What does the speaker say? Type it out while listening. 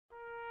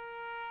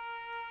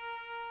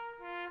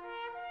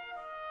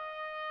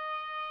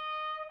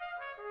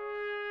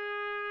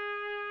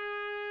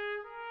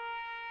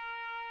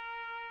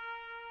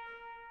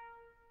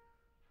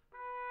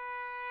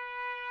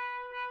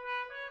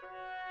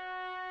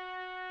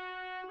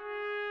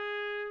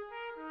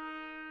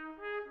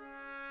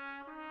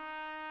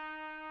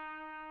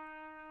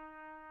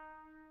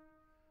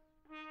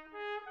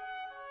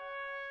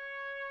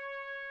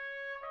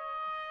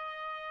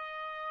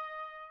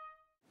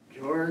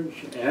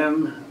George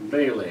M.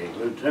 Bailey,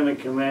 Lieutenant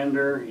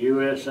Commander,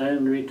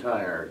 USN,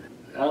 retired.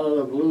 Out of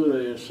the blue,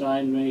 they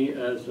assigned me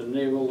as the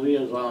Naval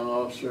Liaison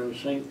Officer in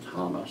St.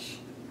 Thomas.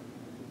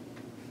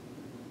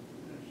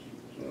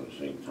 So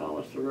St.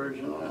 Thomas, the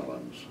Virgin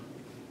Islands,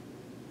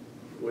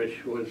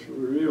 which was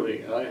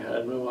really, I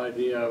had no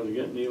idea I was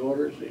getting the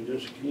orders, they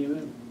just came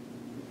in.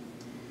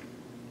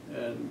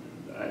 And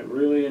I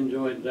really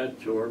enjoyed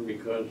that tour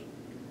because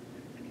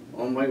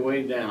on my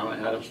way down, I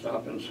had to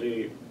stop and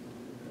see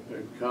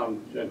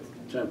the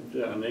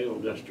 10th Naval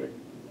District,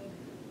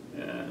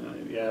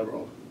 and the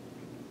Admiral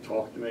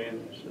talked to me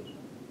and he said,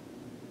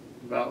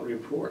 about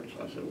reports.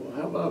 I said, well,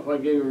 how about if I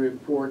gave a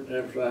report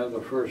after I had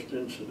the first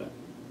incident?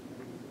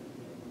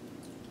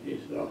 He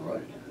said, all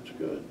right, that's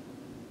good.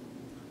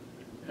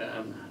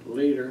 And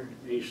later,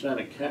 he sent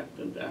a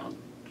captain down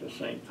to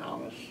St.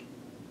 Thomas.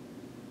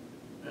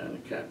 And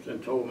the captain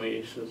told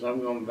me, he says, I'm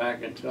going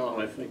back and tell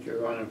him I think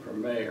you're running for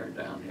mayor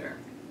down here.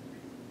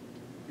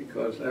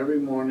 Because every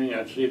morning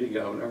I'd see the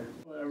governor.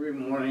 Every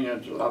morning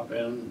I'd drop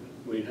in,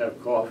 we'd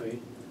have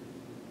coffee.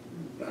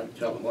 I'd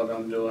tell him what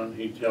I'm doing,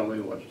 he'd tell me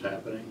what's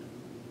happening.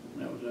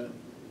 And that was it.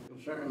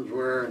 Concerns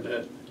were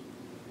that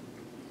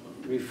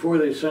before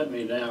they sent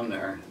me down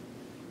there,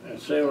 a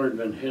sailor had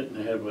been hit in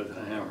the head with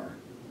a hammer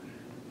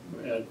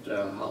at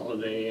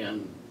Holiday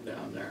Inn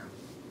down there.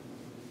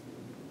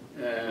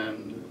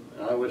 And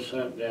I was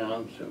sent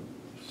down to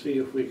see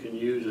if we can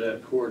use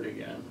that port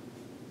again.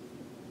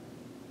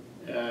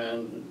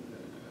 And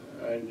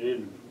I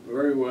did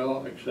very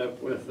well,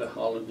 except with the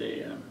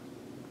Holiday Inn.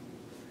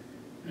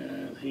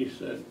 And he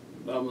said,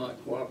 I'm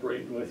not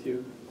cooperating with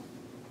you.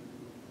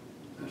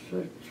 I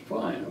said, it's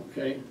fine,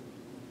 okay.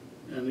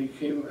 And he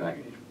came back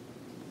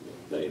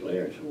a day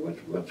later and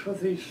said, what's with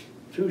these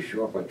two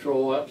shore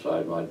patrol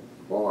outside my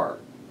bar?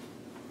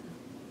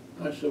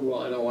 I said,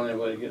 well, I don't want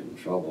anybody to get in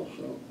trouble,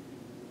 so.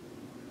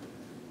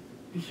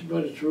 He said,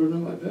 but it's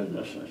ruining my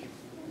business. I said,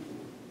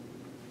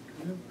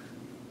 yep.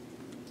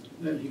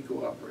 Then he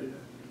cooperated.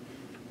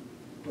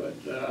 But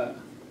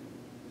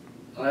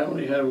I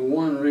only had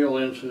one real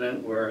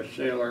incident where a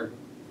sailor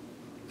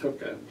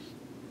took a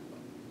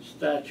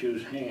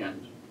statue's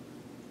hand,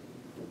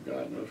 for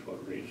God knows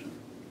what reason.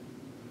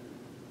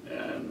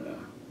 And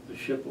the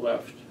ship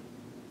left,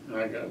 and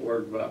I got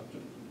word about the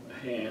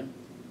hand.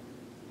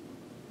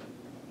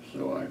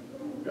 So I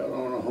got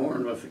on a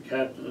horn with the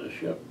captain of the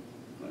ship.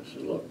 I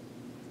said, look,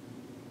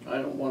 I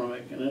don't want to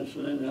make an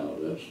incident out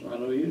of this. I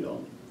know you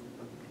don't.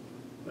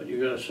 But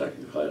you got a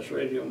second-class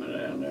radio man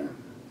down there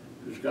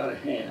who's got a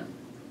hand,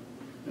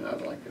 and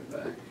I'd like it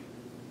back.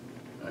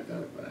 I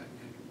got it back.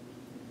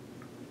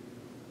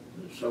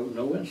 So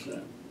no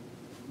incident.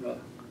 No.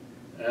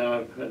 And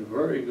I've had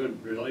very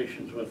good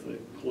relations with the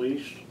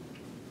police,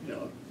 you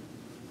know,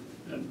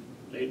 and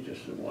they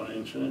just didn't want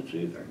incidents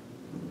either.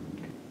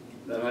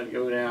 Then I'd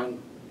go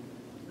down,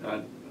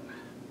 I'd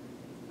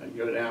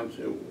go down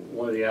to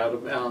one of the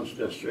out-of-bounds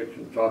districts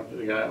and talk to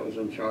the guy that was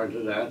in charge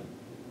of that.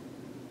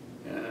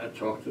 And I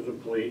talked to the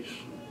police,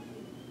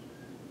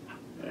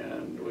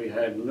 and we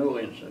had no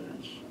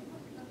incidents.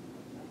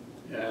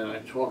 And I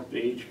talked to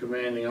each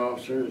commanding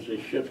officer as the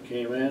ships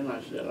came in.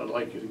 I said, I'd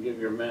like you to give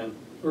your men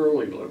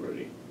early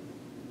liberty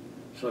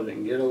so they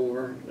can get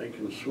over, they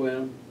can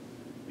swim,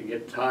 they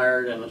get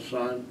tired in the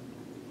sun,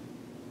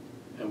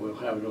 and we'll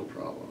have no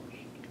problems.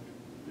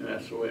 And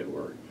that's the way it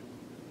worked.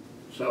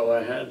 So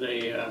I had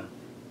there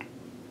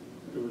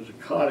was a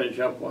cottage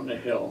up on the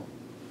hill.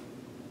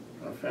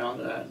 I found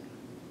that.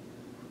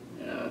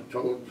 And I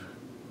told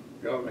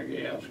Governor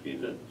Gajowski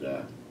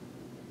that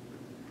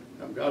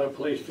I've got a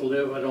place to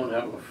live. I don't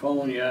have a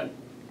phone yet.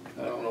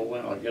 I don't know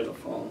when I'll get a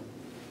phone.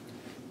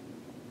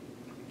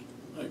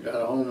 I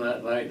got home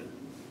that night,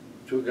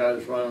 two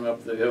guys running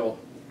up the hill,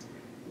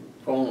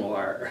 phone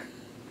wire.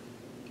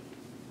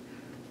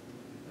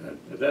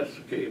 That's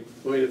the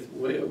way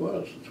it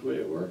was. It's the way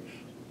it works.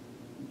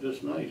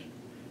 Just nice.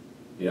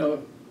 You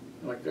know,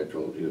 like I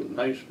told you,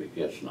 nice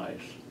begets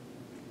nice.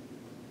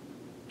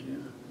 Yeah.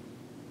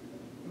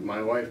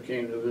 My wife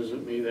came to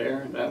visit me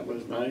there, and that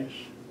was nice.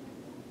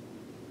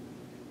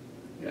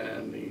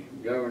 And the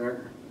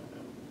governor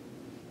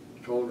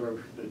told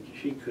her that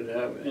she could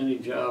have any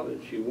job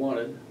that she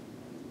wanted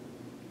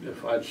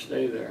if I'd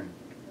stay there.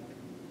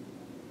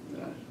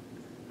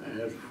 I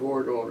had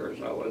 4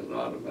 daughters. I was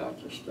not about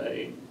to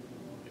stay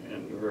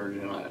in the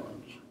Virgin Islands.